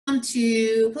Welcome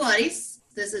to Pilates.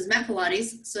 This is mat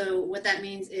Pilates. So what that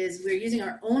means is we're using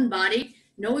our own body,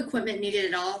 no equipment needed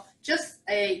at all, just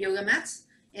a yoga mat.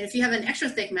 And if you have an extra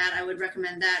thick mat, I would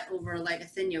recommend that over like a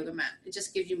thin yoga mat. It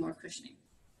just gives you more cushioning.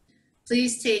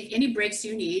 Please take any breaks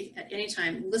you need at any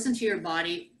time. Listen to your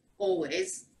body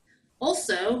always.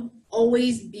 Also,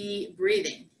 always be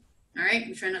breathing. All right,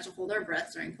 we try not to hold our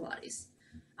breath during Pilates.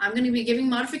 I'm going to be giving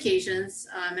modifications,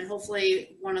 and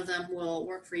hopefully one of them will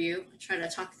work for you. I try to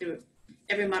talk through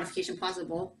every modification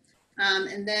possible.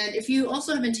 And then if you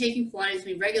also have been taking Pilates with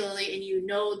me regularly and you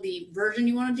know the version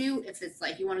you want to do, if it's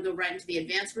like you want to go right into the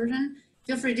advanced version,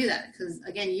 feel free to do that because,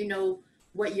 again, you know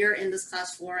what you're in this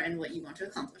class for and what you want to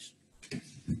accomplish.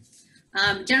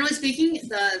 Generally speaking,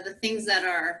 the things that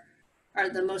are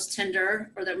the most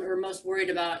tender or that we're most worried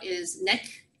about is neck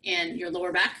and your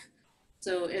lower back.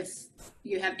 So if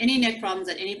you have any neck problems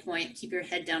at any point, keep your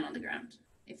head down on the ground.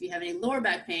 If you have any lower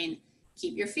back pain,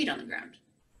 keep your feet on the ground.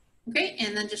 Okay,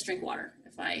 and then just drink water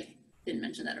if I didn't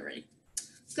mention that already.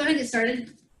 Let's go ahead and get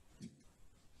started.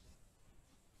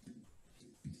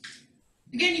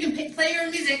 Again, you can play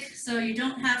your music so you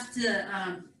don't have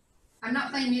to, I'm not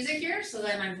playing music here so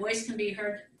that my voice can be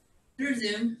heard through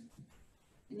Zoom.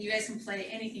 And you guys can play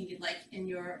anything you'd like in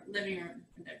your living room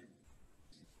or bedroom.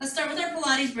 Let's start with our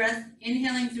Pilates breath,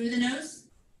 inhaling through the nose,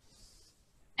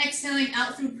 exhaling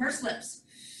out through pursed lips.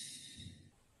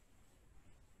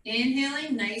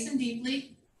 Inhaling nice and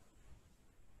deeply,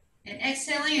 and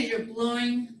exhaling as you're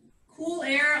blowing cool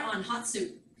air on hot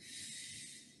soup.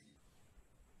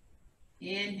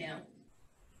 Inhale.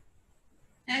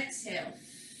 Exhale.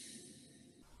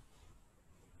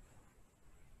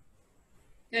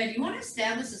 Good. You want to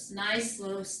establish this nice,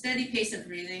 slow, steady pace of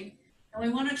breathing. And we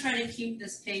want to try to keep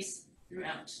this pace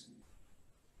throughout.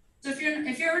 So if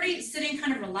you're already sitting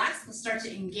kind of relaxed, we'll start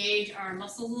to engage our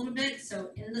muscles a little bit. So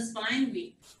in the spine,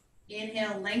 we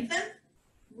inhale, lengthen,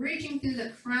 reaching through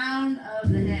the crown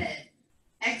of the head.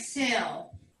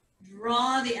 Exhale,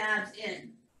 draw the abs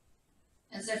in,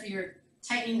 as if you're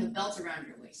tightening the belt around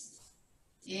your waist.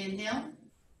 Inhale,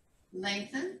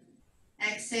 lengthen,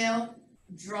 exhale,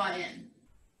 draw in.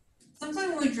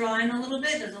 Sometimes when we draw in a little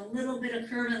bit, there's a little bit of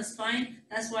curve in the spine.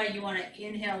 That's why you want to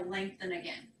inhale, lengthen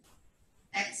again.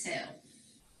 Exhale.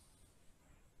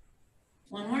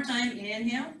 One more time,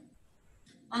 inhale.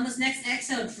 On this next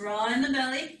exhale, draw in the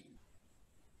belly.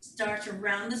 Start to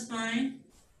round the spine.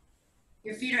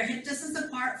 Your feet are hip distance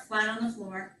apart, flat on the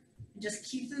floor. And just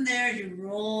keep them there as you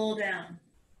roll down.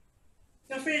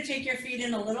 Feel free to take your feet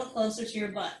in a little closer to your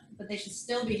butt, but they should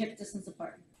still be hip distance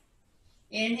apart.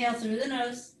 Inhale through the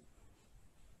nose.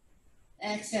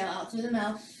 Exhale out through the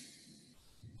mouth.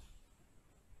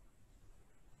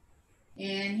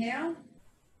 Inhale.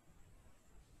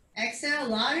 Exhale,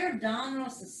 allow your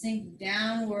abdominals to sink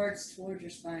downwards towards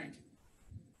your spine.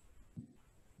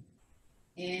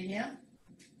 Inhale.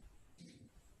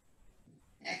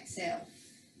 Exhale.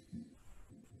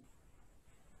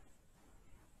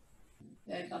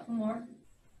 Good, a couple more.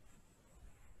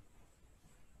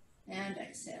 And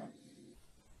exhale.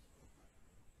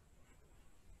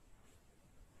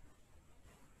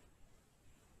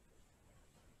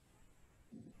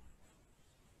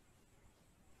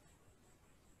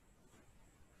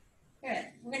 Good.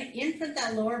 We're going to imprint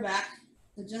that lower back.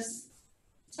 So just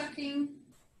tucking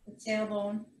the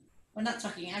tailbone. Well, not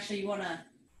tucking. Actually, you want to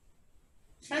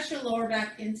press your lower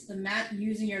back into the mat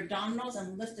using your abdominals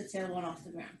and lift the tailbone off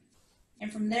the ground.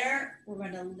 And from there, we're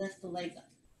going to lift the legs up.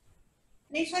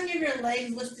 Anytime you have your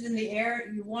legs lifted in the air,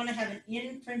 you want to have an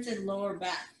imprinted lower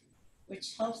back,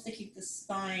 which helps to keep the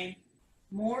spine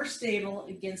more stable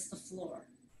against the floor.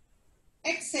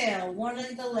 Exhale. One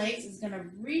of the legs is going to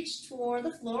reach toward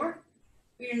the floor.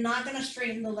 You're not going to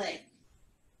straighten the leg.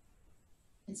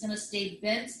 It's going to stay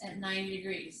bent at 90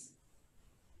 degrees.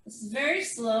 This is very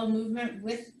slow movement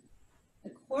with the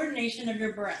coordination of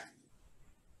your breath.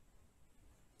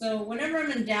 So whenever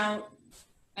I'm in doubt,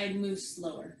 I move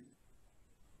slower.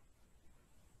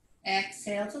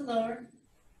 Exhale to lower.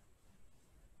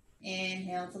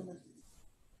 Inhale to lift.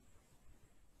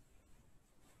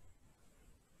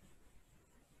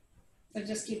 So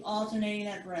just keep alternating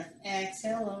that breath.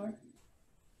 Exhale, lower.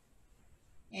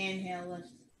 Inhale, lift.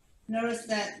 Notice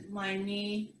that my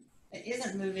knee that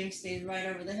isn't moving stays right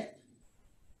over the hip.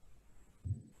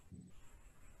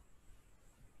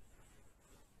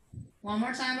 One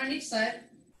more time on each side.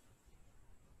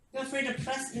 Feel free to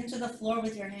press into the floor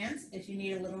with your hands if you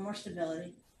need a little more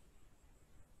stability.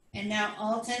 And now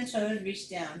all 10 toes reach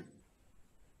down.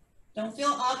 Don't feel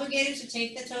obligated to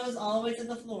take the toes all the way to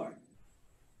the floor.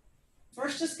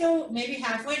 First, just go maybe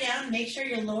halfway down. Make sure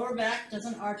your lower back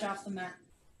doesn't arch off the mat.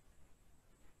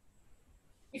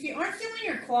 If you aren't feeling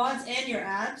your quads and your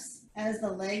abs as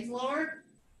the legs lower,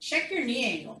 check your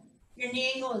knee angle. If your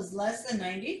knee angle is less than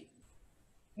 90,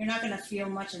 you're not going to feel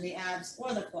much of the abs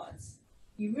or the quads.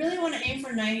 You really want to aim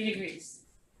for 90 degrees.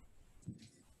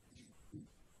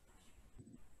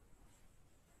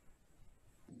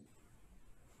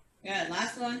 Good,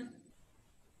 last one.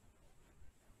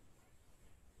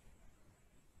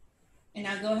 And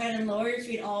now go ahead and lower your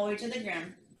feet all the way to the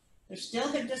ground. They're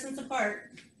still hip distance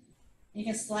apart. You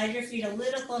can slide your feet a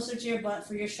little closer to your butt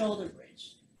for your shoulder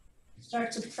bridge.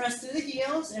 Start to press through the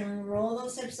heels and roll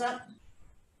those hips up,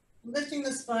 lifting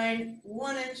the spine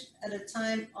 1 inch at a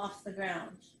time off the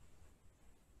ground.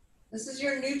 This is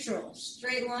your neutral,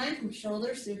 straight line from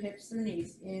shoulders through hips through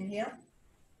knees. Inhale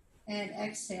and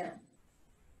exhale.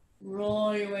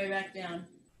 Roll your way back down,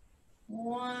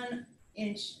 1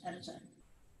 inch at a time.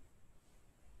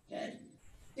 Good.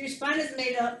 Your spine is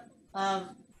made up of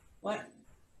what?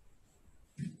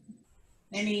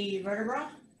 Many vertebrae.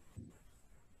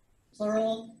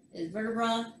 Plural is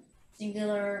vertebra.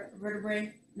 Singular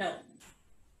vertebrae. No.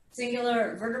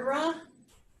 Singular vertebra.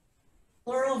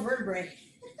 Plural vertebrae.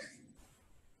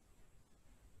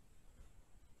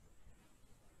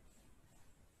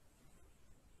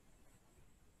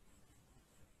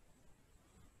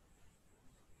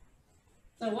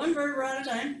 So one vertebra at a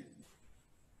time.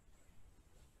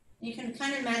 You can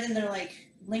kind of imagine they're like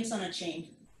links on a chain.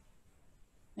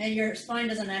 And your spine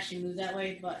doesn't actually move that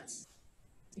way, but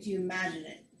if you imagine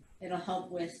it, it'll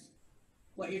help with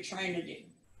what you're trying to do.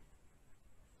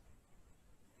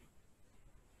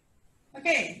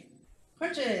 Okay,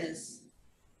 crunches.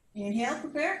 Inhale,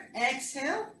 prepare.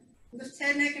 Exhale, lift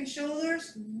head, neck, and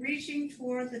shoulders, reaching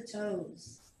toward the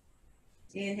toes.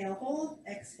 Inhale, hold.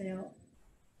 Exhale,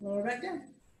 lower back down.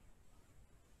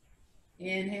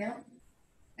 Inhale,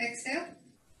 exhale,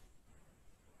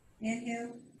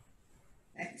 inhale,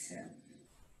 exhale.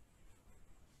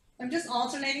 I'm just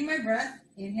alternating my breath.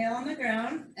 Inhale on the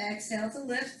ground, exhale to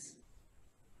lift.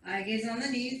 Eye gaze on the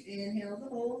knees, inhale to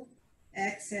hold,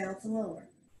 exhale to lower.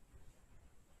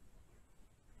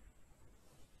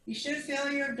 You should feel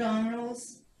your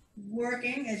abdominals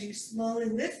working as you slowly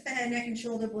lift the head, neck, and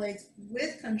shoulder blades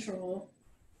with control.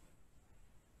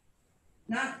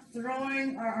 Not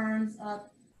throwing our arms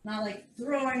up, not like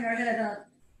throwing our head up.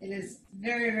 It is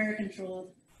very, very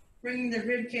controlled. Bringing the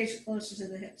rib cage closer to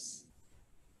the hips.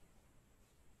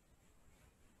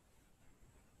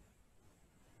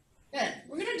 Good.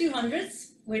 We're going to do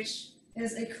hundreds, which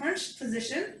is a crunch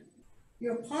position.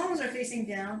 Your palms are facing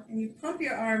down, and you pump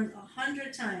your arms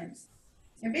 100 times.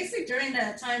 And basically during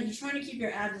that time, you're trying to keep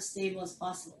your abs as stable as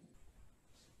possible.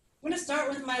 I'm going to start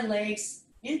with my legs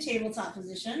in tabletop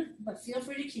position, but feel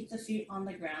free to keep the feet on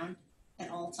the ground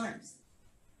at all times.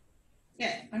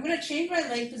 Okay, I'm going to change my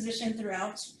leg position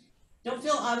throughout. Don't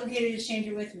feel obligated to change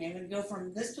it with me. I'm going to go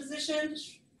from this position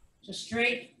to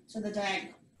straight to the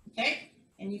diagonal, okay?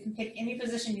 And you can pick any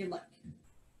position you like.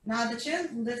 Nod the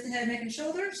chin, lift the head, neck, and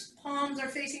shoulders. Palms are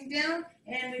facing down,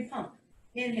 and we pump.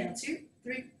 Inhale, 2,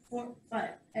 3, 4, 5.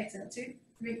 Exhale, 2,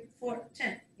 3, 4,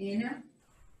 10. Inhale.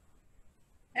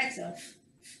 Exhale.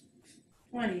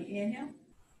 20. Inhale.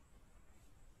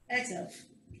 Exhale.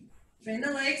 Straighten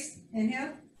the legs.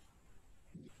 Inhale.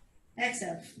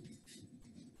 Exhale.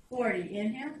 40.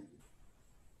 Inhale.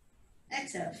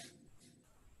 Exhale.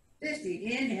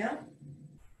 50. Inhale.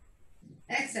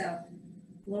 Exhale.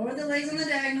 Lower the legs on the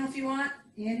diagonal if you want.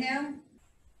 Inhale.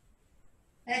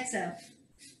 Exhale.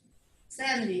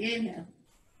 70. Inhale.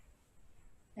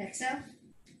 Exhale.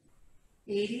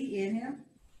 80. Inhale.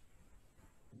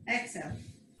 Exhale.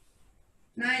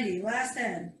 90. Last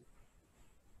 10.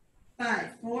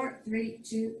 5, 4, 3,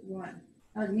 2, 1.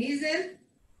 Hug knees in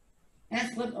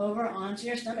and flip over onto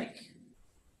your stomach.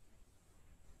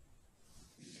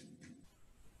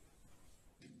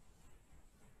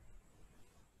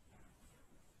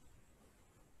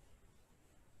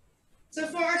 So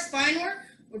for our spine work,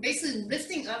 we're basically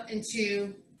lifting up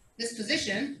into this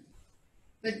position,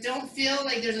 but don't feel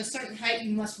like there's a certain height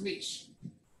you must reach.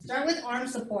 Start with arm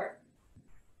support.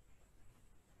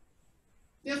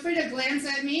 Feel free to glance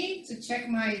at me to check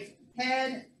my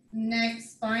head, neck,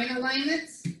 spine alignment.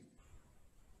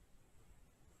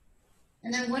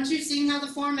 And then once you've seen how the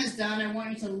form is done, I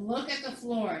want you to look at the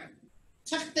floor.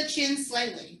 Tuck the chin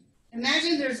slightly.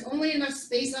 Imagine there's only enough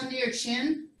space under your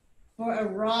chin for a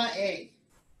raw egg.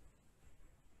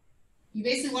 You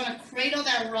basically want to cradle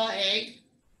that raw egg,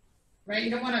 right?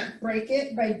 You don't want to break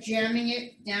it by jamming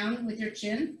it down with your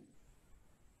chin.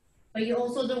 But you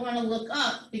also don't want to look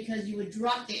up because you would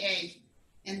drop the egg,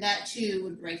 and that too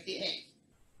would break the egg.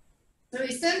 So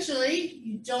essentially,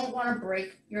 you don't want to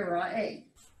break your raw egg.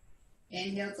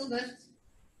 Inhale to lift.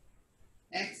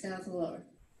 Exhale to lower.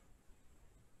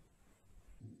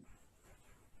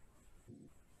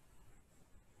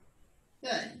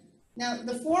 Good. Now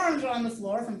the forearms are on the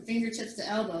floor from fingertips to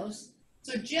elbows.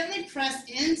 So gently press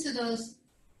into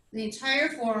the entire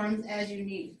forearms as you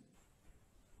need.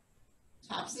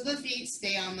 Tops of the feet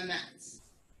stay on the mats.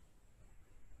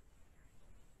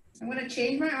 I'm going to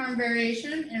change my arm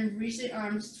variation and reach the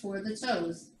arms toward the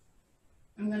toes.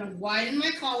 I'm going to widen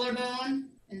my collarbone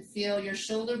and feel your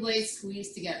shoulder blades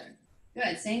squeeze together.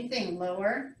 Good. Same thing.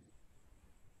 Lower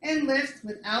and lift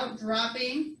without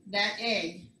dropping that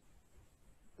egg.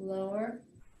 Lower,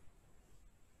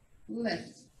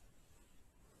 lift.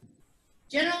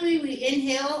 Generally, we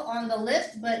inhale on the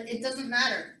lift, but it doesn't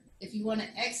matter. If you want to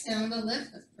exhale on the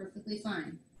lift, that's perfectly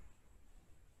fine.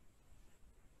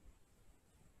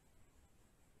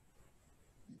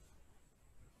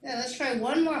 Yeah, let's try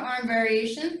one more arm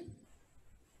variation.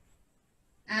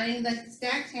 Adding the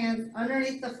stacked hands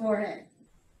underneath the forehead.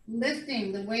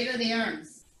 Lifting the weight of the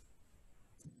arms.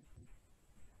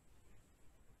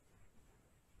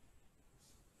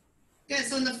 Good,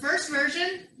 so in the first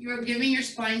version, you were giving your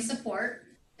spine support.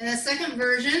 In the second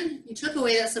version, you took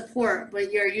away that support,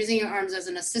 but you're using your arms as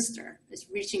an assister. It's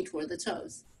reaching toward the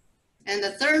toes. And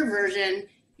the third version,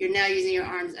 you're now using your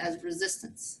arms as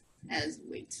resistance, as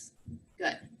weights.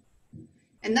 Good.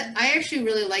 And I actually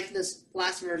really like this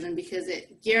last version because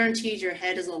it guarantees your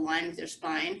head is aligned with your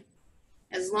spine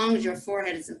as long as your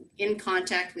forehead is in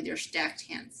contact with your stacked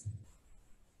hands.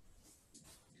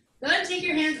 Go ahead and take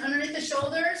your hands underneath the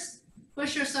shoulders.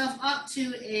 Push yourself up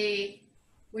to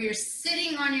where you're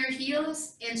sitting on your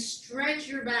heels and stretch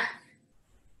your back.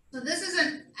 So this is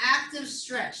an active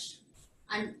stretch.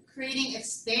 I'm creating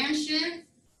expansion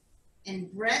and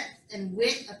breadth and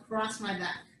width across my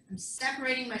back. I'm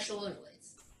separating my shoulder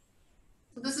blades.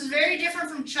 So this is very different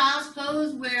from child's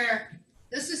pose where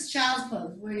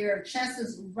your chest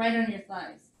is right on your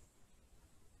thighs.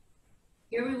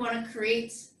 Here we want to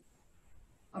create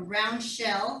a round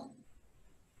shell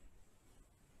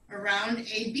around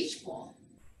a beach ball.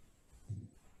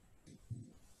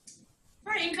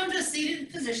 All right, you can come to a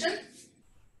seated position.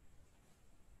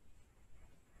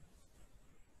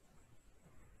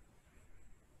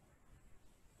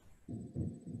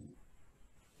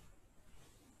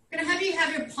 I'm gonna have you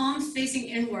have your palms facing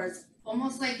inwards,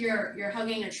 almost like you're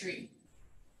hugging a tree.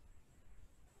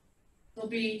 They'll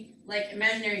be like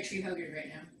imaginary tree huggers right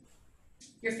now.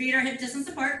 Your feet are hip distance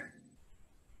apart.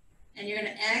 And you're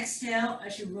going to exhale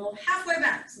as you roll halfway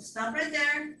back. So stop right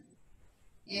there.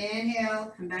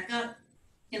 Inhale, come back up.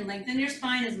 You can lengthen your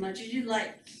spine as much as you'd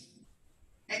like.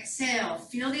 Exhale,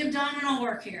 feel the abdominal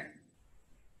work here.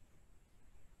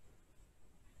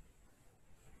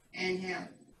 Inhale.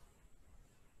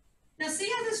 Now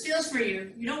see how this feels for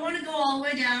you. You don't want to go all the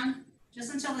way down,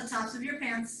 just until the tops of your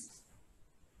pants.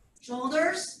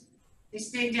 Shoulders, they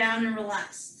stay down and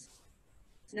relaxed.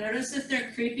 Notice if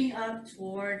they're creeping up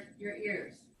toward your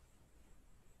ears.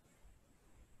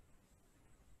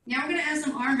 Now we're going to add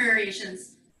some arm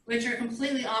variations, which are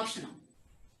completely optional.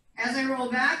 As I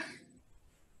roll back,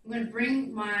 I'm going to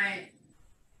bring my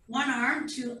one arm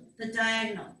to the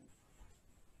diagonal.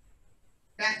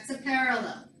 Back to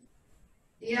parallel.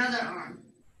 The other arm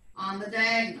on the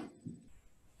diagonal.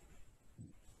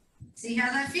 See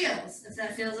how that feels. If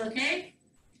that feels okay.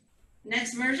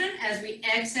 Next version, as we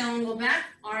exhale and go back,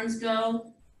 arms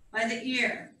go by the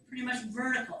ear, pretty much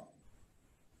vertical.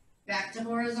 Back to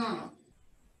horizontal.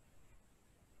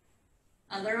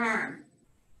 Other arm.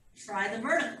 Try the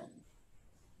vertical.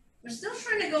 We're still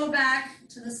trying to go back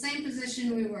to the same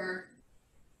position we were,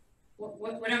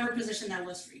 whatever position that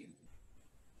was for you.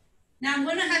 Now I'm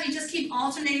going to have you just keep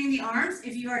alternating the arms.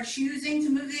 If you are choosing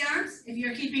to move the arms, if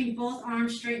you're keeping both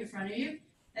arms straight in front of you,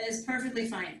 that is perfectly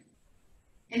fine.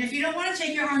 And if you don't want to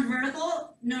take your arms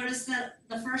vertical, notice that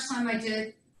the first time I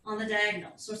did on the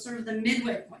diagonal, so sort of the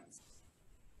midway points.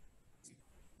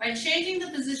 By changing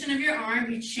the position of your arm,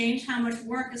 you change how much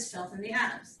work is felt in the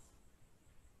abs.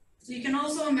 So you can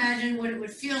also imagine what it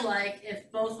would feel like if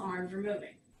both arms were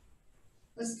moving.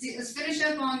 Let's finish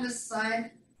up on this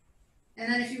side.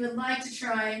 And then if you would like to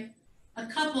try a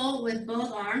couple with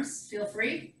both arms, feel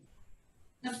free.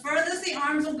 The furthest the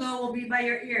arms will go will be by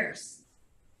your ears.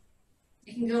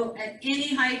 It can go at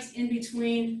any height in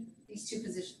between these two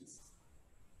positions.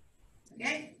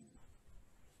 Okay?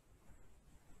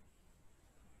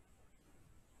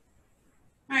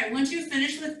 All right, once you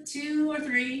finish with 2 or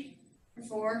 3 or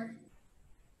 4,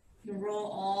 you can roll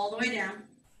all the way down.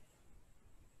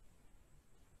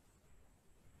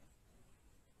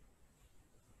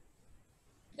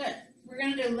 Good. We're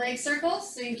going to do leg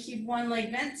circles, so you keep one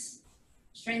leg bent.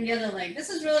 Straighten the other leg. This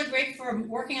is really great for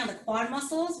working on the quad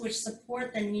muscles, which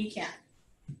support the kneecap.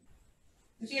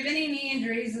 If you have any knee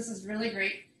injuries, this is really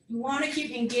great. You want to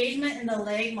keep engagement in the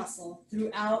leg muscle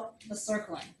throughout the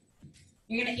circling.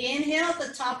 You're going to inhale at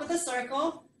the top of the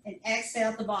circle and exhale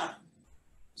at the bottom.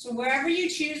 So wherever you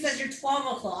choose as your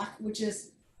 12 o'clock, which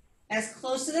is as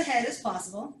close to the head as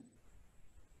possible,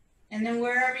 and then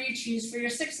wherever you choose for your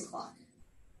 6 o'clock.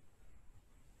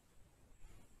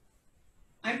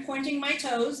 I'm pointing my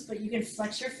toes, but you can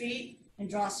flex your feet and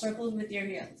draw circles with your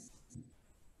heels.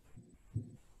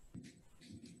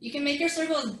 You can make your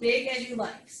circle as big as you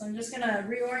like. So I'm just gonna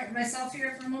reorient myself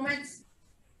here for a moment.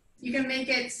 You can make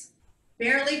it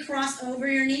barely cross over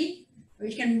your knee, or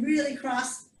you can really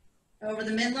cross over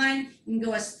the midline. You can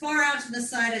go as far out to the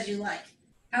side as you like.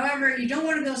 However, you don't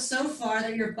want to go so far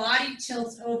that your body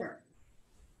tilts over.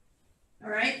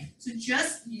 All right, so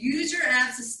just use your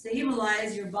abs to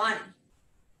stabilize your body.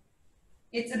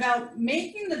 It's about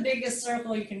making the biggest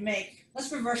circle you can make.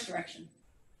 Let's reverse direction.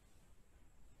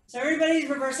 So everybody's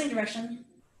reversing direction.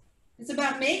 It's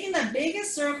about making the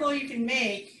biggest circle you can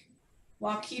make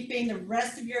while keeping the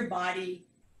rest of your body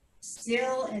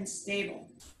still and stable.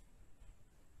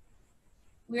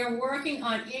 We are working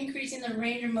on increasing the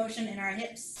range of motion in our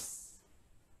hips.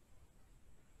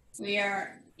 We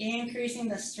are increasing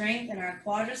the strength in our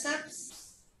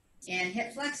quadriceps and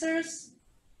hip flexors,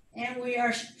 and we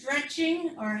are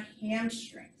stretching our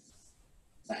hamstrings.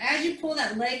 So as you pull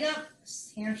that leg up,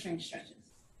 hamstring stretches.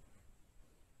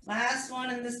 Last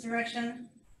one in this direction.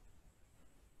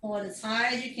 Pull it as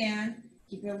high as you can.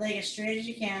 Keep your leg as straight as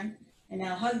you can. And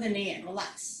now hug the knee in.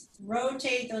 Relax.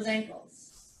 Rotate those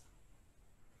ankles.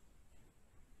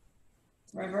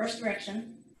 Reverse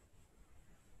direction.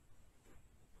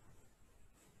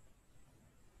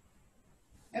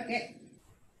 Okay.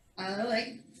 Other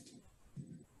leg.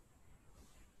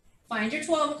 Find your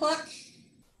 12 o'clock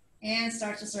and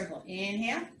start to circle.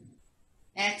 Inhale.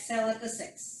 Exhale at the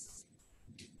 6.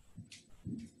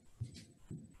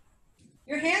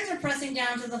 Your hands are pressing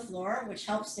down to the floor, which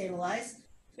helps stabilize,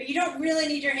 but you don't really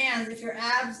need your hands if your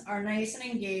abs are nice and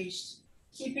engaged,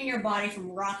 keeping your body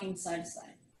from rocking side to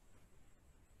side.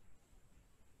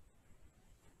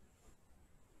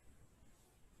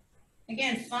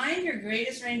 Again, find your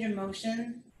greatest range of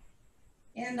motion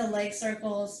in the leg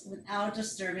circles without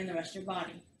disturbing the rest of your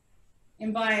body.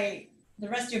 And by the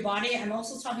rest of your body, I'm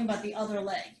also talking about the other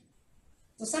leg.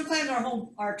 So sometimes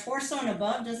our torso and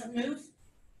above doesn't move,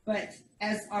 but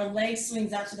as our leg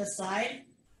swings out to the side,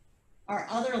 our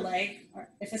other leg,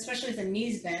 especially if the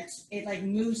knee's bent, it like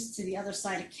moves to the other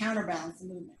side to counterbalance the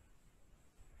movement.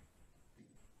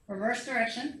 Reverse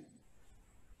direction.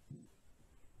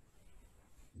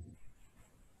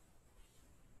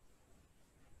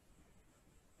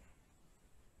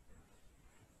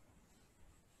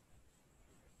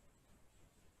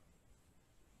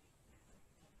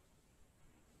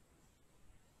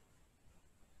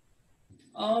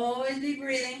 Always be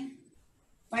breathing.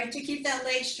 Fight to keep that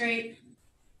leg straight.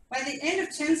 By the end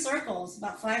of 10 circles,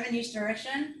 about 5 in each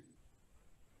direction,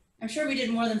 I'm sure we did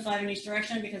more than 5 in each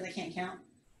direction because I can't count,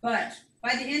 but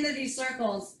by the end of these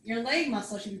circles, your leg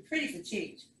muscle should be pretty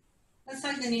fatigued. Let's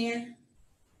hug the knee in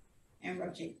and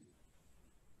rotate.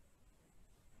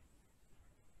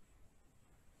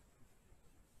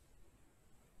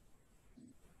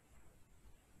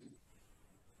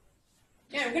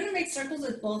 Yeah, we're gonna make circles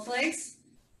with both legs.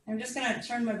 I'm just gonna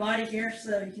turn my body here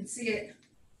so you can see it.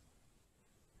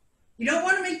 You don't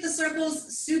wanna make the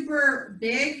circles super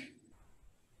big,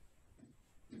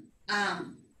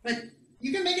 but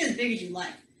you can make it as big as you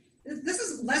like. This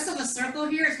is less of a circle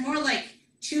here. It's more like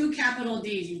 2 capital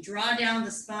Ds. You draw down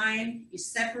the spine, you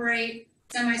separate,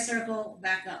 semicircle,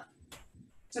 back up.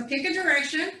 So pick a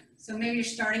direction. So maybe you're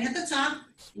starting at the top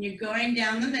and you're going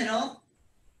down the middle,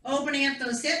 opening up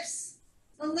those hips.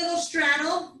 A little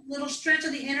straddle, little stretch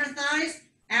of the inner thighs,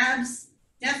 abs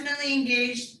definitely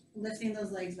engaged, lifting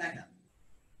those legs back up.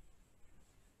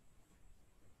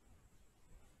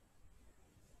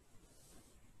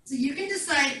 So you can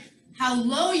decide how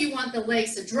low you want the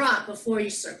legs to drop before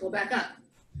you circle back up.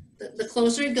 The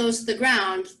closer it goes to the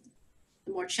ground,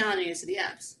 the more challenging it is to the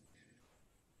abs.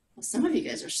 Well, some of you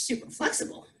guys are super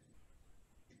flexible.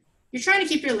 You're trying to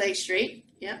keep your legs straight.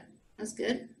 Yep, that's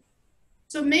good.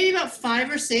 So maybe about 5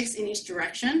 or 6 in each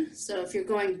direction. So if you're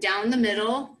going down the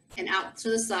middle and out to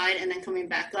the side and then coming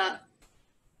back up,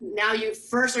 now you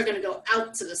first are gonna go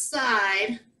out to the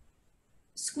side,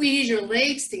 squeeze your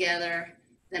legs together,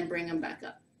 then bring them back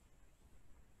up.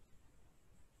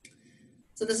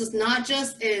 So this is not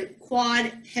just a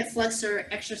quad hip flexor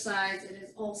exercise, it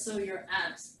is also your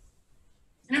abs.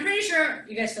 And I'm pretty sure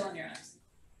you guys feel in your abs.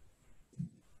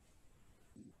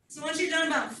 So once you've done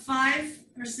about 5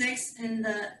 or 6 in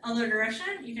the other direction,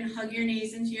 you can hug your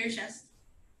knees into your chest.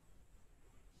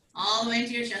 All the way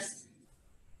into your chest.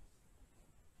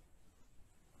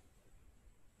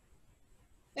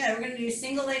 Good, we're going to do a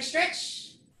single leg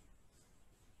stretch.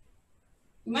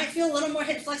 You might feel a little more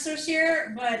hip flexors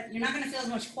here, but you're not going to feel as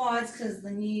much quads because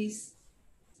the knees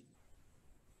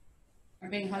are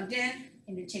being hugged in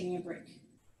and you're taking a break.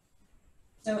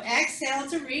 So exhale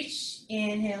to reach,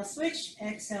 inhale, switch,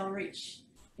 exhale, reach.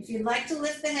 If you'd like to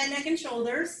lift the head, neck, and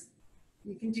shoulders,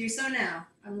 you can do so now.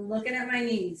 I'm looking at my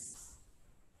knees.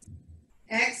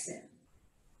 Exhale,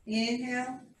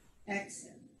 inhale,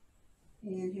 exhale,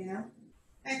 inhale,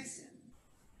 exhale.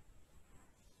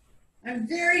 I'm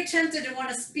very tempted to want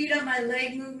to speed up my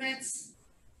leg movements,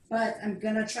 but I'm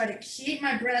going to try to keep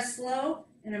my breath slow,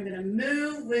 and I'm going to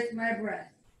move with my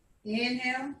breath.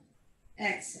 Inhale,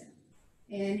 exhale.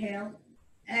 Inhale,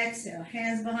 exhale.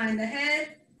 Hands behind the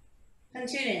head.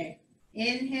 Continue.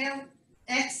 Inhale,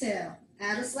 exhale.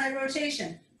 Add a slight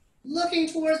rotation. Looking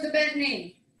towards the bent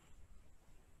knee.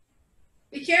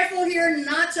 Be careful here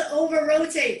not to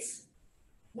over-rotate.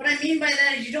 What I mean by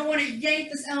that is you don't want to yank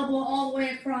this elbow all the way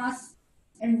across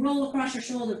and roll across your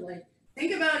shoulder blade.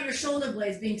 Think about your shoulder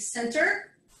blades being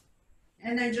center,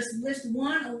 and then just lift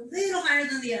one a little higher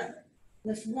than the other.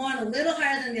 Lift one a little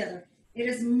higher than the other. It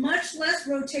is much less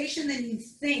rotation than you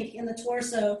think in the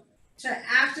torso to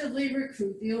actively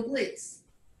recruit the obliques.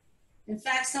 In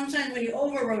fact, sometimes when you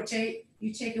over-rotate,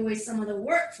 you take away some of the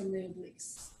work from the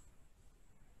obliques.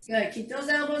 Good. Keep those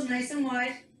elbows nice and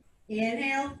wide.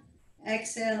 Inhale,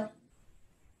 exhale.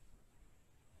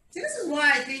 See, this is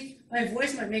why I think my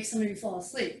voice might make some of you fall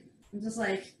asleep. I'm just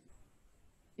like,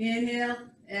 inhale,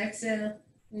 exhale,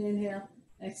 inhale,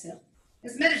 exhale.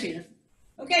 It's meditative.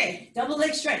 Okay, double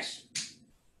leg stretch.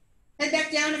 Head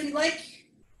back down if you like.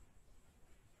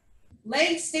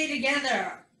 Legs stay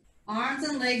together. Arms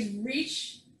and legs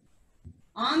reach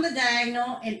on the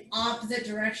diagonal in opposite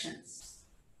directions.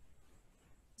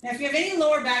 Now, if you have any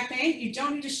lower back pain, you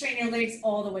don't need to straighten your legs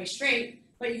all the way straight,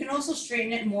 but you can also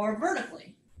straighten it more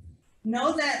vertically.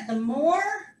 Know that the more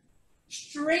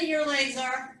straight your legs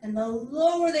are and the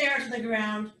lower they are to the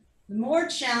ground, the more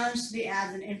challenge to the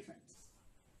abs and imprints.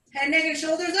 Head, neck, and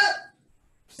shoulders up.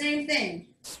 Same thing.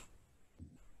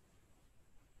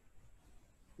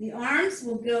 The arms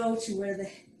will go to where the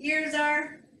ears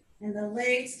are, and the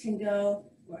legs can go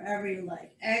wherever you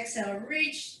like. Exhale,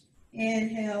 reach.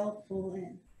 Inhale, pull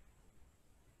in.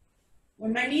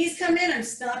 When my knees come in, I'm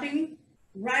stopping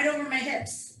right over my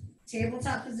hips.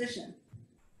 Tabletop position.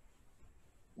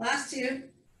 Last 2.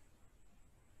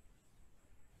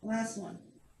 Last 1.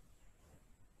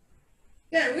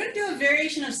 Good. We're going to do a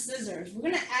variation of scissors. We're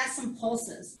going to add some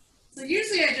pulses. So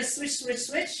usually I just switch, switch,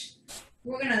 switch.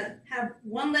 We're going to have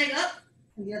one leg up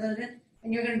and the other leg,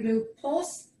 and you're going to do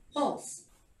pulse, pulse.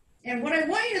 And what I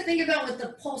want you to think about with the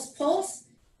pulse, pulse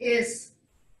is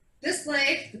this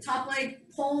leg, the top leg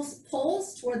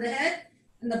pulls toward the head,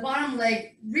 and the bottom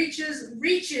leg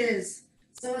reaches.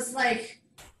 So it's like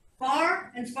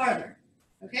far and farther.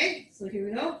 Okay, so here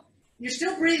we go. You're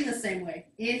still breathing the same way.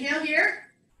 Inhale here.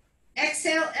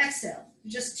 Exhale, exhale.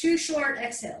 Just 2 short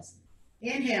exhales.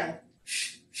 Inhale.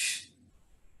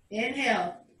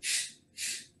 Inhale.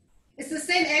 It's the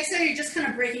same exhale, you're just kind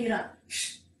of breaking it up.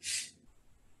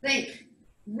 Think.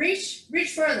 Reach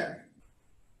further.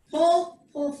 Pull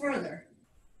further.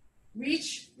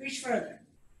 Reach further.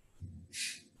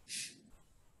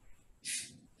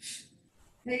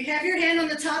 Now you have your hand on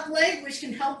the top leg, which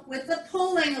can help with the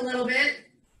pulling a little bit,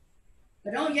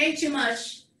 but don't yank too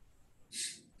much.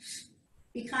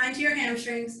 Be kind to your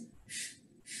hamstrings.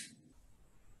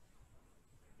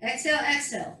 Exhale,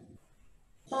 exhale.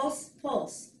 Pulse,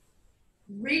 pulse.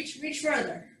 Reach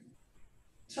further.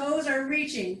 Toes are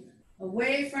reaching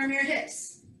away from your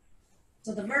hips.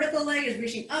 So the vertical leg is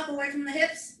reaching up away from the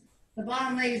hips. The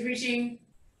bottom leg is reaching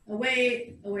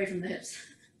away from the hips.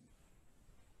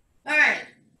 All right,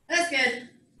 that's good.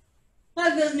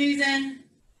 Plug those knees in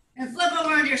and flip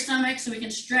over onto your stomach so we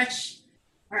can stretch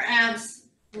our abs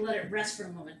and let it rest for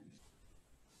a moment.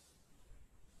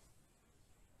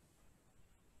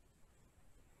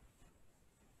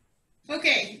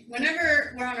 Okay,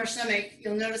 whenever we're on our stomach,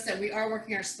 you'll notice that we are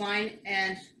working our spine,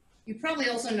 and you probably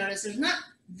also notice there's not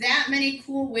that many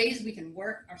cool ways we can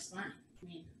work our spine. I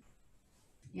mean,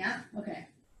 yeah? Okay.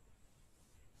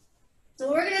 So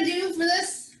what we're going to do for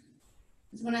this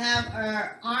is we're going to have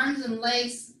our arms and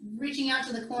legs reaching out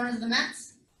to the corners of the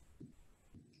mats.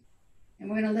 And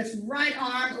we're going to lift right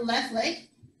arm, left leg.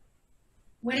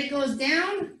 When it goes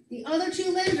down, the other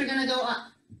 2 limbs are going to go up.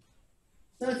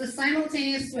 So it's a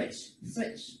simultaneous switch.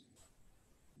 Switch.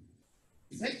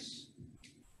 switch,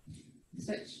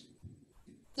 switch.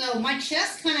 So my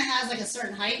chest kind of has like a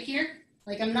certain height here.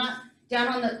 Like I'm not down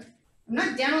on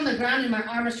the ground and my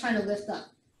arm is trying to lift up.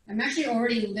 I'm actually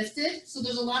already lifted, so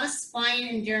there's a lot of spine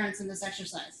endurance in this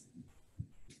exercise.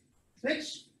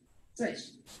 Switch, switch.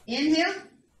 Inhale,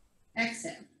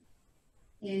 exhale.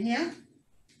 Inhale,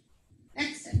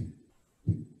 exhale.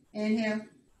 Inhale,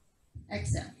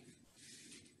 exhale.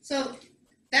 So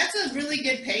that's a really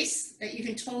good pace that you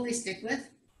can totally stick with.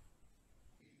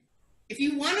 If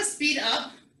you want to speed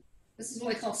up, this is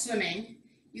what we call swimming,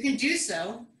 you can do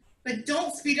so, but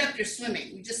don't speed up your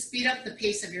swimming. You just speed up the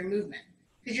pace of your movement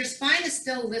because your spine is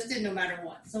still lifted no matter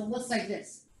what. So it looks like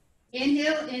this.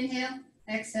 Inhale, inhale,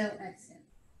 exhale, exhale.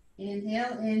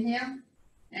 Inhale, inhale,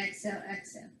 exhale,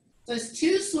 exhale. So it's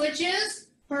 2 switches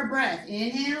per breath.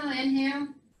 Inhale, inhale,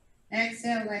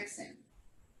 exhale, exhale.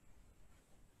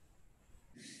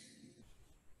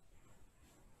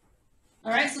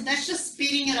 All right, so that's just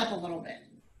speeding it up a little bit.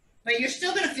 But you're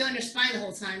still going to feel in your spine the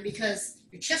whole time because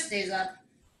your chest stays up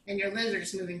and your limbs are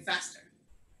just moving faster.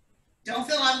 Don't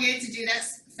feel obligated to do that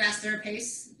faster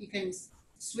pace. You can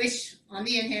switch on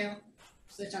the inhale,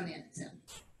 switch on the exhale.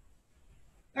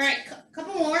 All right,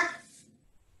 couple more.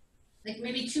 Like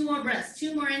maybe 2 more breaths,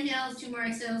 2 more inhales, 2 more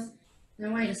exhales. And I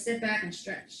want you to sit back and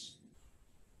stretch.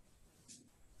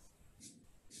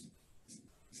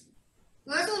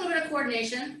 So that's a little bit of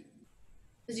coordination,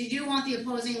 because you do want the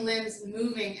opposing limbs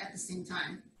moving at the same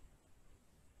time.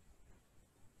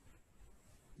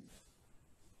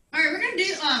 All right, we're going to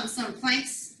do some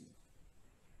planks.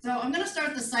 So I'm going to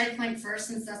start the side plank first,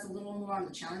 since that's a little more on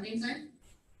the challenging side.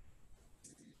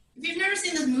 If you've never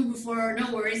seen this move before,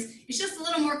 no worries. It's just a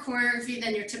little more choreography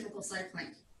than your typical side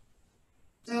plank.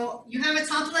 So you have a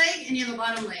top leg and you have a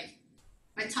bottom leg.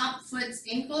 My top foot's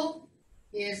ankle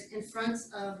is in front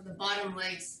of the bottom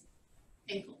leg's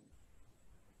ankle.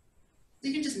 So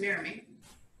you can just mirror me.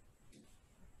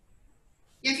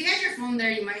 Yeah, if you have your phone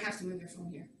there, you might have to move your phone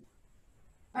here.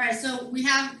 All right, so we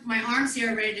have my arms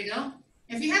here ready to go.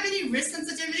 If you have any wrist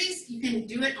sensitivities, you can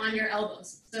do it on your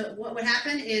elbows. So what would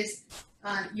happen is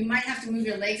you might have to move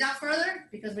your legs out further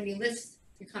because when you lift,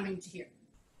 you're coming to here.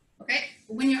 Okay,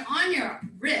 but when you're on your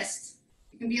wrist,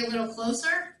 you can be a little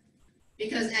closer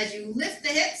because as you lift the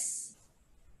hips,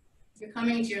 you're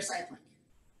coming to your side plank.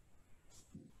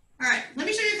 All right, let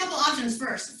me show you a couple options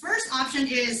first. First option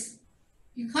is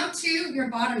you come to your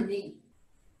bottom knee.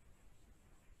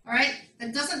 All right,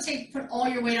 that doesn't put all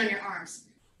your weight on your arms.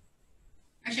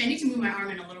 Actually, I need to move my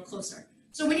arm in a little closer.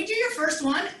 So when you do your first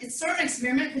one, it's sort of an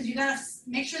experiment because you gotta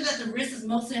make sure that the wrist is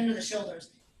mostly under the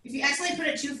shoulders. If you accidentally put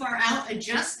it too far out,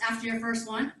 adjust after your first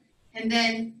one, and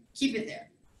then keep it there.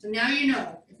 So now you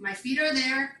know, if my feet are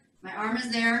there, my arm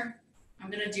is there, I'm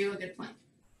gonna do a good plank.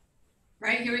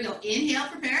 Right, here we go. Inhale,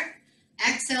 prepare.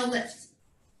 Exhale, lift.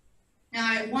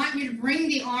 Now I want you to bring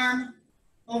the arm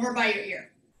over by your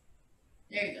ear.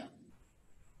 There you go.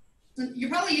 So you're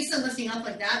probably used to lifting up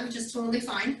like that, which is totally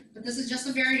fine, but this is just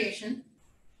a variation.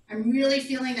 I'm really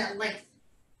feeling that length.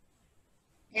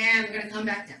 And we're gonna come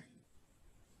back down.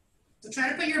 So try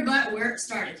to put your butt where it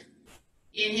started.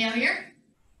 Inhale here.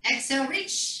 Exhale,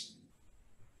 reach.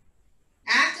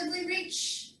 Actively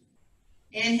reach.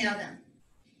 Inhale down.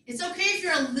 It's okay if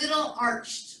you're a little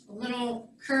arched, a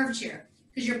little curved here,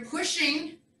 because you're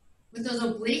pushing with those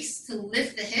obliques to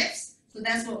lift the hips, so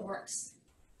that's what works.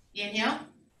 Inhale,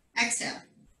 exhale.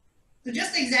 So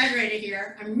just exaggerate it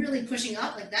here. I'm really pushing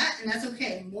up like that, and that's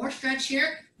okay. More stretch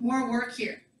here, more work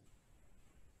here.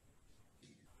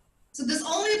 So this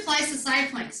only applies to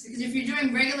side planks, because if you're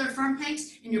doing regular firm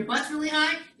planks and your butt's really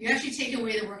high, you actually take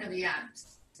away the work of the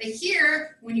abs. But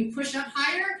here, when you push up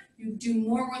higher, you do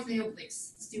more work with the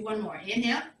obliques. Let's do one more.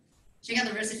 Inhale. Check out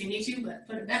the wrist if you need to, but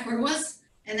put it back where it was,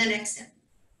 and then exhale.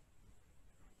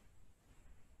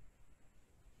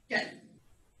 Good.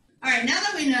 All right, now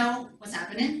that we know what's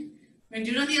happening, we're going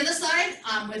to do it on the other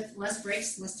side with less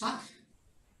breaks, less talk.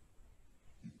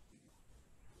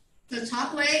 So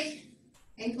top leg,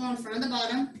 ankle in front of the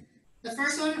bottom. The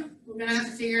first one, we're going to have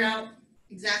to figure out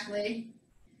exactly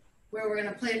where we're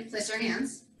going to place our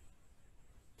hands.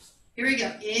 Here we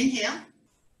go. Inhale.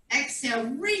 Exhale,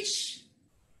 reach.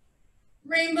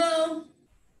 Rainbow.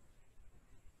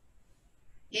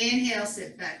 Inhale,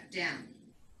 sit back down.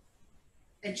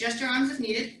 Adjust your arms if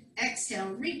needed. Exhale,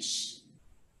 reach.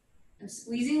 I'm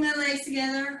squeezing my legs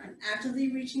together. I'm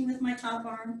actively reaching with my top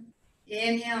arm.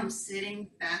 Inhale, I'm sitting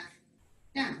back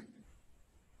down.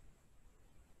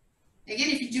 Again,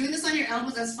 if you're doing this on your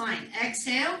elbows, that's fine.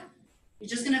 Exhale, you're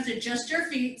just gonna have to adjust your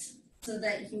feet so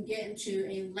that you can get into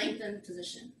a lengthened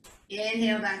position.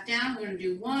 Inhale, back down. We're gonna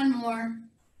do one more.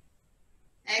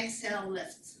 Exhale,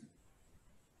 lift.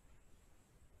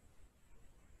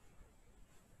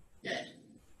 Good.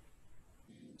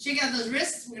 Shake out those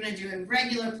wrists. We're going to do a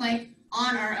regular plank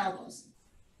on our elbows.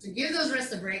 So give those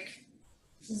wrists a break.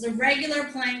 This is a regular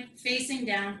plank facing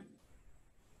down.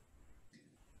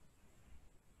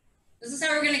 This is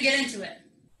how we're going to get into it.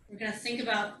 We're going to think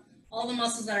about all the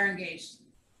muscles that are engaged.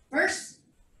 First,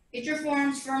 get your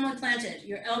forearms firmly planted.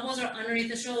 Your elbows are underneath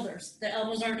the shoulders. The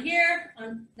elbows aren't here,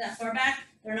 that far back.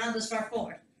 They're not this far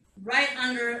forward. Right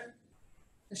under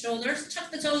the shoulders,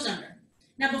 tuck the toes under.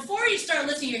 Now, before you start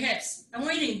lifting your hips, I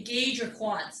want you to engage your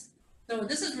quads. So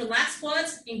this is relaxed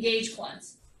quads, engage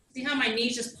quads. See how my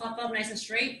knees just pop up nice and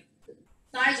straight? The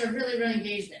thighs are really, really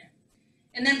engaged there.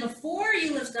 And then before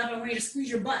you lift up, I want you to squeeze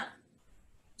your butt.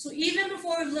 So even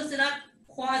before we've lifted up,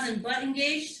 quads and butt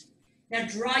engaged, now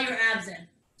draw your abs in.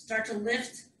 Start to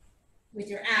lift with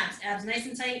your abs. Abs nice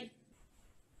and tight.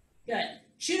 Good.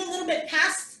 Shoot a little bit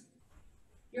past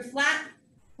your flat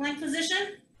plank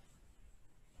position.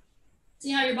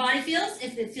 See how your body feels.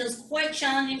 If it feels quite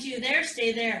challenging to you there,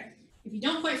 stay there. If you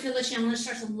don't quite feel the challenge,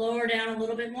 start to lower down a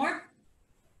little bit more.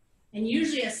 And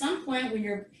usually at some point when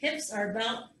your hips are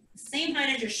about the same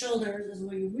height as your shoulders is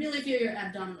where you really feel your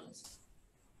abdominals.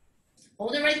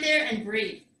 Hold it right there and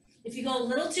breathe. If you go a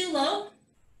little too low,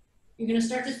 you're going to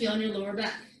start to feel in your lower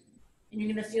back. And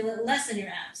you're going to feel it less in your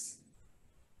abs.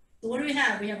 So what do we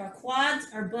have? We have our quads,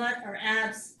 our butt, our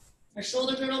abs, our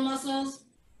shoulder girdle muscles,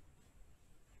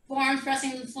 forearms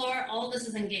pressing the floor. All of this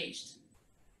is engaged.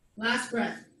 Last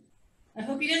breath. I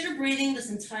hope you guys are breathing this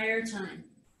entire time.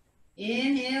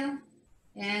 Inhale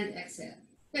and exhale.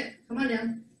 Good. Come on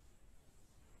down.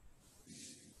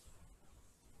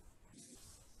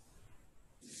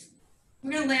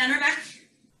 We're going to lay on our back.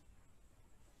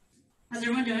 How's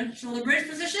everyone doing? Shoulder bridge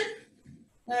position.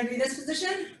 That would be this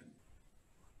position.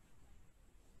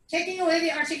 Taking away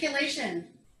the articulation.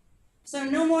 So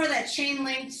no more of that chain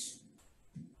linked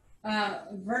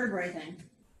vertebrae thing.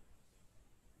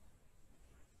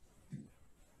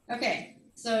 Okay,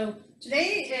 so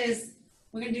today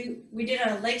we did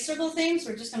a leg circle theme,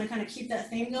 so we're just going to kind of keep that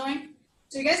theme going.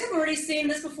 So you guys have already seen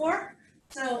this before.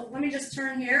 So let me just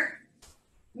turn here.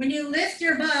 When you lift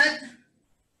your butt,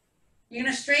 you're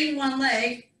going to straighten one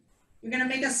leg. You're going to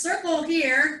make a circle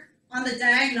here on the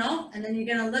diagonal, and then you're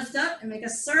going to lift up and make a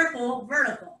circle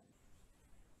vertical.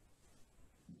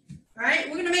 All right,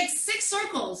 we're going to make 6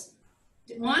 circles.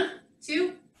 1,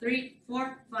 2, 3,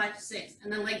 4, 5, 6,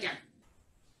 and then leg down.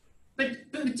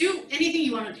 But do anything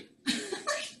you want to do.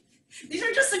 These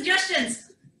are just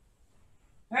suggestions.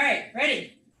 All right,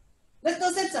 ready? Lift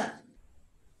those hips up.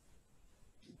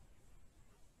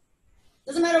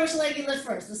 Doesn't matter which leg you lift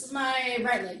first. This is my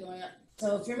right leg going up.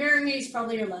 So if you're mirroring me, it's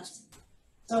probably your left.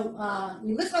 So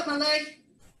we lift up my leg.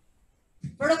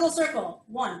 Vertical circle.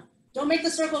 1. Don't make the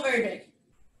circle very big.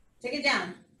 Take it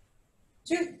down.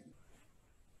 2.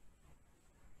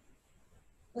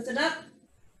 Lift it up.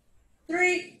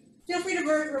 3. Feel free to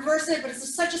reverse it, but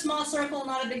it's such a small circle,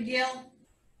 not a big deal.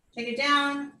 Take it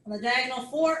down on the diagonal.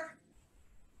 4.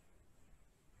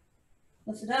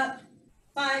 Lift it up.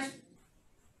 5.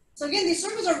 So again, these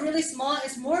circles are really small.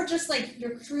 It's more just like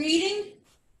you're creating.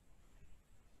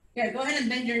 Yeah, go ahead and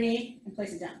bend your knee and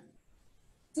place it down.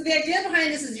 So the idea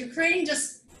behind this is you're creating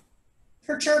just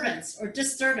perturbance or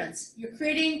disturbance. You're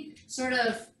creating sort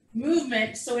of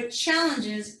movement so it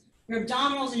challenges your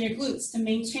abdominals and your glutes to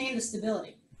maintain the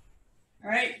stability. All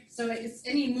right, so it's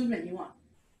any movement you want.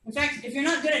 In fact, if you're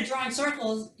not good at drawing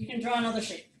circles, you can draw another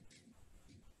shape.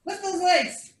 Lift those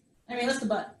legs. Lift the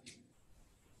butt.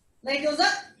 Leg goes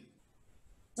up.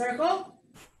 Circle.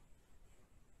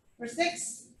 For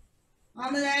 6.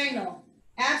 On the diagonal.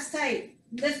 Abs tight.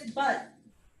 Lift butt.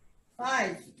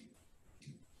 5.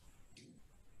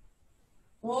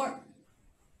 4.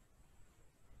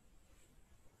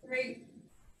 3.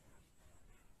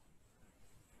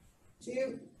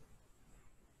 2.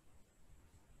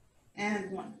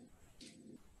 And 1.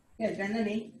 Good, bend the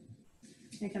knee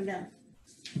and come down.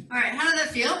 All right, how did that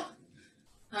feel?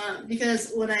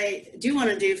 Because what I do want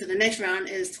to do for the next round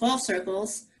is 12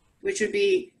 circles, which would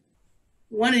be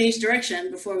 1 in each direction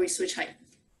before we switch height.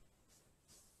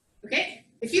 Okay,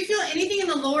 if you feel anything in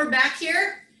the lower back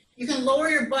here, you can lower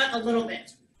your butt a little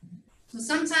bit. So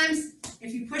sometimes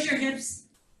if you push your hips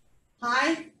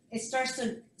high, it starts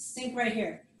to sink right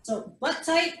here. So butt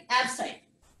tight, abs tight.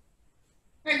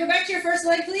 All right, go back to your first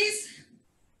leg, please.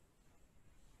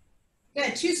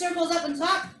 Good, 2 circles up and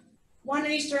top, 1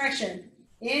 in each direction.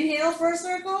 Inhale, first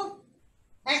circle.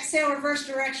 Exhale, reverse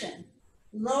direction.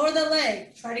 Lower the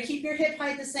leg. Try to keep your hip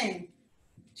height the same.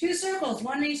 2 circles,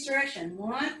 1 in each direction.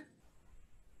 1,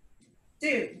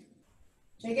 2.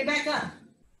 Take it back up.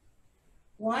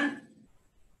 1,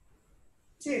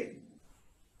 2.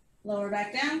 Lower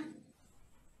back down.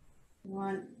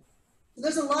 1. So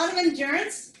there's a lot of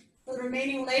endurance for the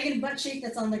remaining leg and butt cheek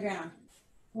that's on the ground.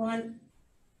 1,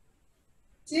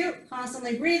 2.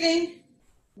 Constantly breathing.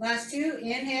 Last 2.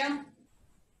 Inhale.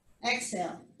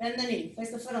 Exhale. Bend the knee.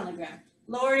 Place the foot on the ground.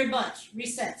 Lower your butt.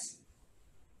 Resets.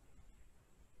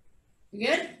 You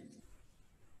good?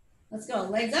 Let's go.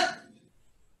 Legs up.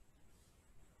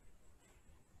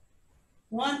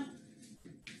 1,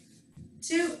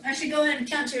 2. Actually, go ahead and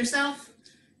count to yourself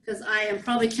because I am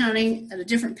probably counting at a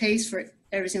different pace for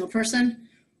every single person.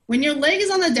 When your leg is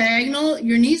on the diagonal,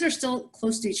 your knees are still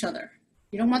close to each other.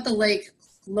 You don't want the leg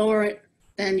lower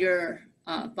than your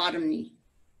bottom knee.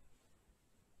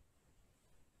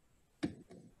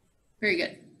 Very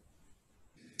good.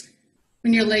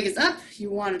 When your leg is up,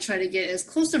 you want to try to get as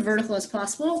close to vertical as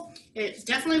possible. It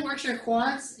definitely works your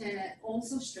quads and it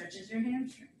also stretches your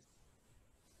hamstrings.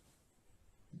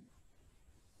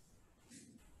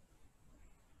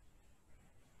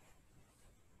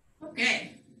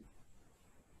 Okay.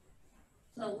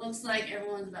 So it looks like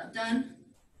everyone's about done.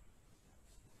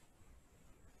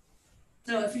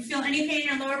 So if you feel any pain in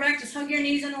your lower back, just hug your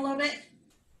knees in a little bit.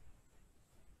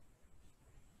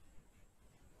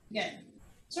 Good.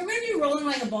 So we're going to do rolling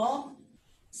like a ball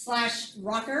 /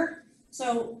 rocker.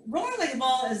 So rolling like a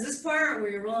ball is this part where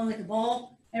you're rolling like a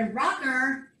ball, and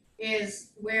rocker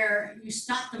is where you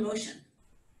stop the motion.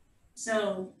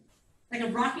 So like a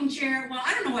rocking chair. Well,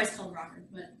 I don't know why it's called rocker,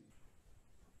 but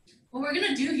what we're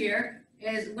going to do here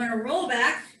is we're going to roll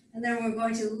back, and then we're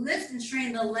going to lift and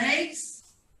strain the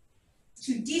legs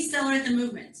to decelerate the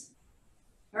movement.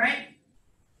 All right?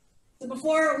 So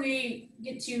before we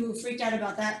get too freaked out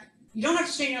about that, you don't have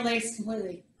to strain your legs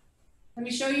completely. Let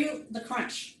me show you the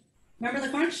crunch. Remember the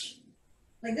crunch?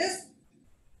 Like this?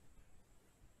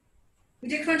 We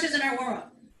did crunches in our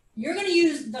warm-up. You're going to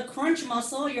use the crunch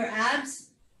muscle, your abs,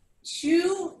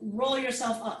 to roll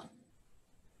yourself up.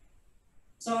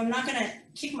 So I'm not going to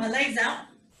kick my legs out.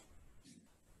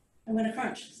 I'm going to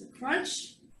crunch. So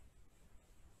crunch,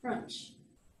 crunch,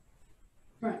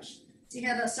 crunch. See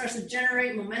how that starts to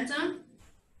generate momentum?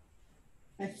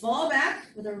 I fall back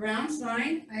with a round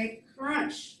spine. I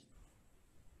crunch,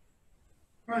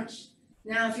 crunch.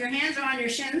 Now, if your hands are on your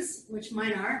shins, which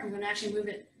mine are, I'm going to actually move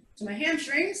it to my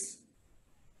hamstrings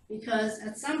because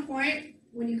at some point,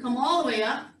 when you come all the way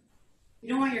up, you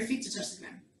don't want your feet to touch the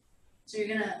ground. So you're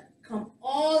going to come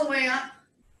all the way up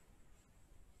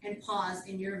and pause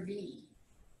in your V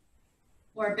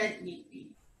or a bent knee V.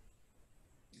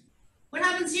 What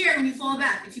happens here when you fall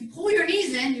back? If you pull your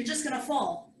knees in, you're just going to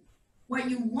fall. What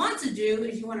you want to do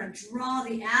is you want to draw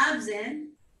the abs in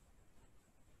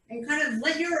and kind of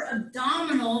let your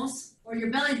abdominals or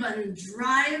your belly button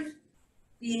drive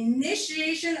the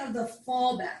initiation of the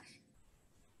fall back.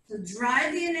 So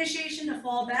drive the initiation to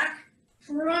fall back,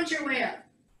 crunch your way up.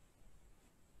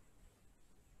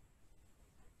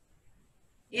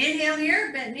 Inhale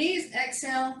here, bent knees,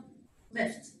 exhale,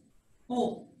 lift,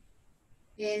 hold.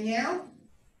 Inhale,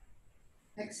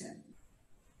 exhale.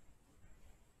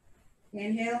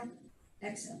 Inhale,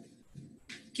 exhale.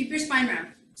 Keep your spine round.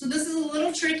 So this is a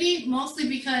little tricky, mostly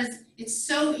because it's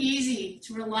so easy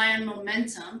to rely on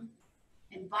momentum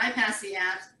and bypass the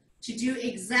abs to do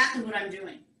exactly what I'm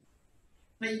doing.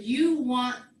 But you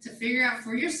want to figure out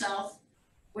for yourself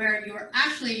where you're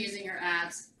actually using your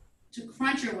abs to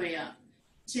crunch your way up,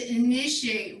 to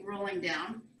initiate rolling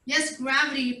down. Yes,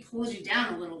 gravity pulls you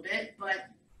down a little bit, but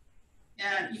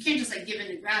you can't just like give in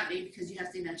to gravity because you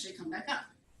have to eventually come back up.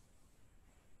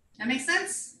 That makes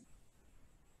sense?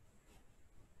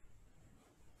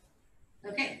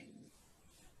 Okay.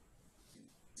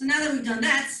 So now that we've done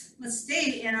that, let's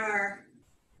stay in our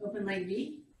open leg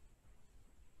V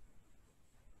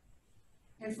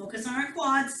and focus on our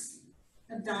quads,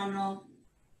 abdominal,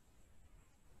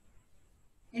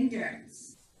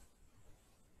 endurance.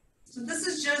 So this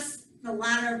is just the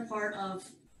latter part of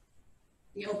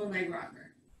the open leg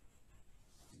rocker.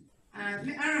 I don't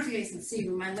know if you guys can see,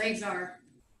 but my legs are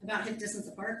about hip distance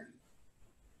apart.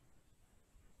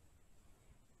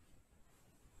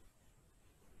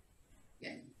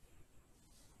 Good.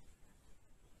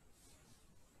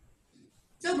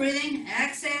 Still breathing.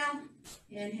 Exhale,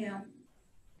 inhale,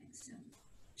 exhale.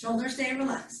 Shoulders stay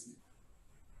relaxed.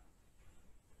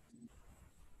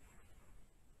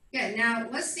 Good. Now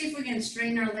let's see if we can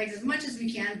straighten our legs as much as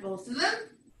we can, both of them,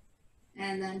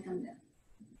 and then come down.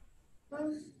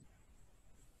 Both.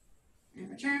 And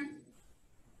return.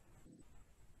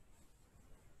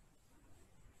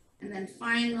 And then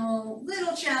final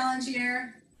little challenge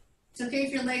here. It's okay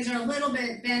if your legs are a little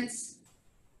bit bent.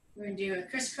 We're going to do a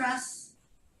crisscross.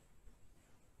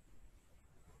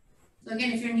 So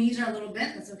again, if your knees are a little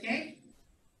bent, that's okay.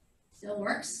 Still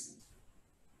works.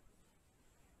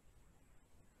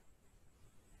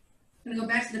 I'm going to go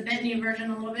back to the bent knee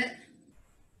version a little bit.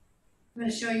 I'm going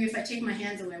to show you if I take my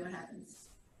hands away, what happens.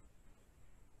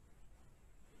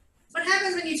 What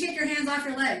happens when you take your hands off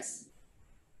your legs?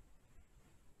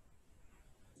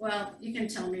 Well, you can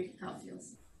tell me how it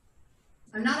feels.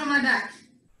 I'm not on my back.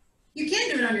 You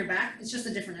can do it on your back. It's just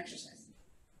a different exercise.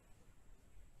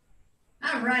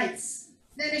 All right.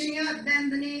 Finishing up,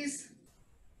 bend the knees.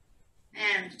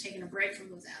 And taking a break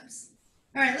from those abs.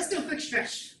 All right, let's do a quick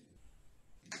stretch.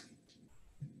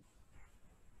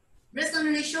 Wrists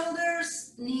underneath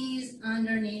shoulders, knees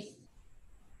underneath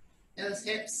those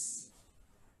hips.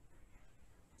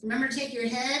 Remember to take your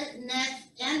head, neck,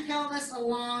 and pelvis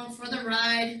along for the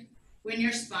ride when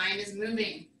your spine is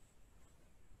moving.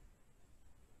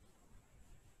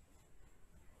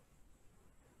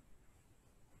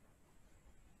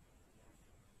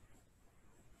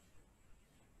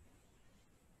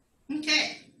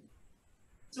 Okay,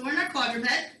 so we're in our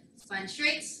quadruped, spine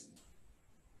straight.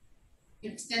 You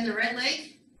can extend the right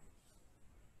leg,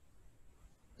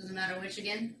 doesn't matter which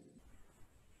again.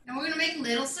 And we're going to make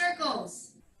little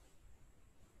circles.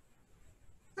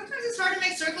 Sometimes it's hard to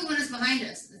make circles when it's behind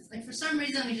us. It's like for some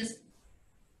reason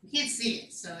we can't see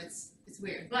it, so it's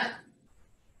weird. But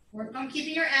work on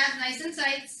keeping your abs nice and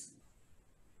tight.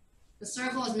 The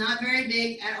circle is not very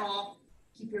big at all.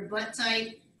 Keep your butt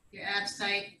tight, your abs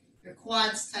tight, your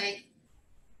quads tight.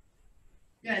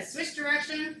 You gotta switch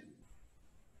direction.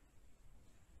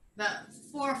 About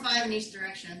 4 or 5 in each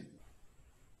direction.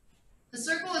 The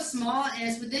circle is small and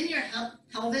it's within your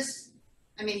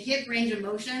hip range of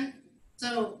motion.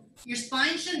 So your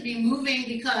spine shouldn't be moving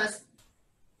because,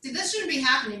 see, this shouldn't be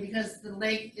happening because the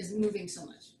leg is moving so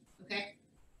much, okay?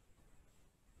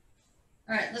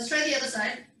 All right, let's try the other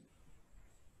side.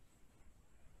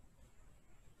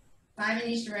 5 in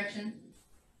each direction.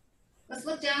 Let's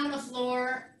look down on the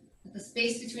floor at the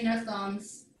space between our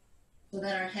thumbs so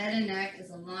that our head and neck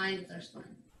is aligned with our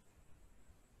spine.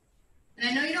 And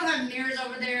I know you don't have mirrors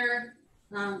over there,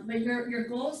 but your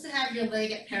goal is to have your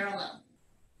leg at parallel.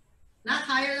 Not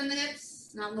higher than the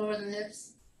hips, not lower than the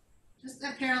hips, just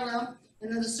at parallel.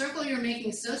 And then the circle you're making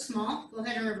is so small, go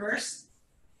ahead and reverse,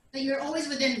 that you're always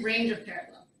within range of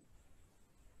parallel.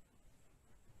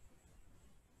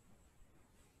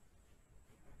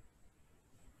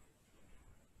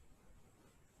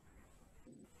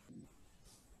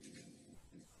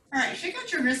 All right, shake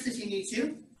out your wrist if you need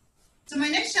to. So my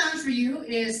next challenge for you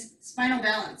is spinal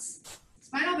balance.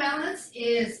 Spinal balance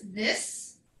is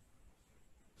this.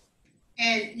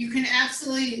 And you can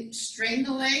absolutely straighten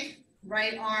the leg,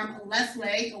 right arm, left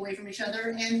leg away from each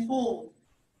other and hold,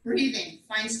 breathing,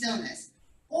 find stillness.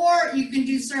 Or you can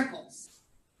do circles.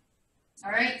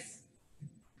 All right?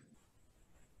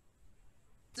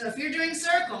 So if you're doing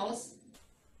circles,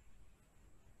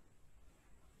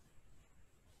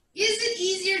 is it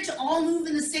easier to all move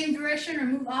in the same direction or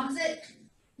move opposite?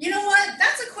 You know what?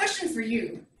 That's a question for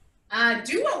you.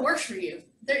 Do what works for you.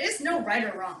 There is no right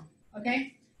or wrong,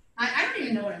 okay? I don't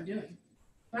even know what I'm doing.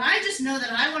 But I just know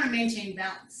that I want to maintain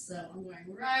balance. So I'm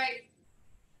going right,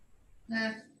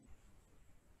 left.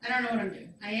 I don't know what I'm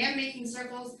doing. I am making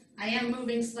circles. I am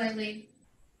moving slightly.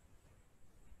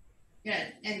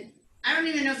 Good. And I don't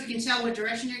even know if you can tell what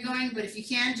direction you're going, but if you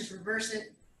can, just reverse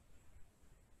it.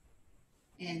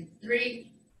 And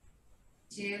 3,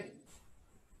 2,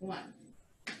 1.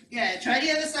 Yeah, try the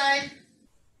other side.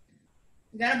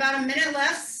 We got about a minute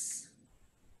left.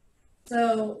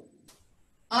 So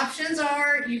options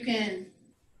are you can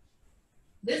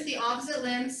lift the opposite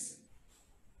limbs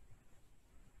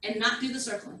and not do the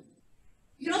circling.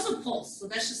 You can also pulse, so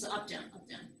that's just the up, down, up,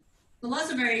 down. So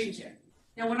lots of variations here.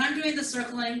 Now when I'm doing the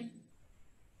circling,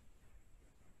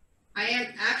 I am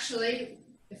actually,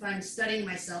 if I'm studying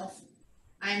myself,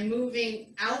 I'm moving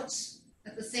out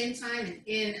at the same time and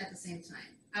in at the same time.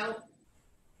 Out,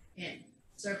 in.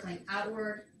 Circling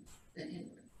outward, then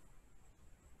inward.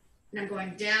 And I'm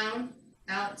going down,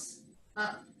 out,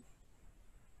 up.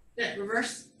 Good,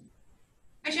 reverse.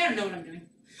 Actually, I don't know what I'm doing.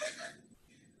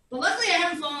 But luckily I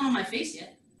haven't fallen on my face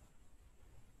yet.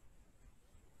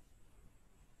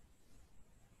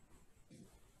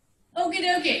 Okie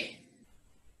dokie.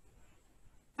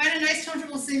 Find a nice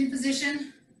comfortable sitting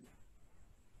position.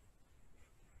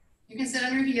 You can sit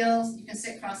on your heels, you can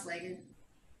sit cross-legged.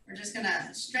 We're just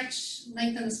gonna stretch,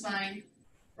 lengthen the spine.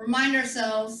 Remind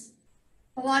ourselves,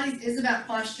 Pilates is about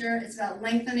posture, it's about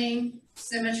lengthening,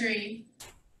 symmetry,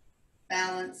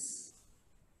 balance.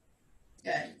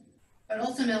 Good. But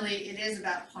ultimately, it is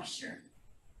about posture.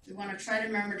 We want to try to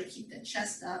remember to keep the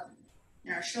chest up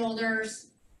and our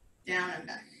shoulders down and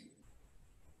back.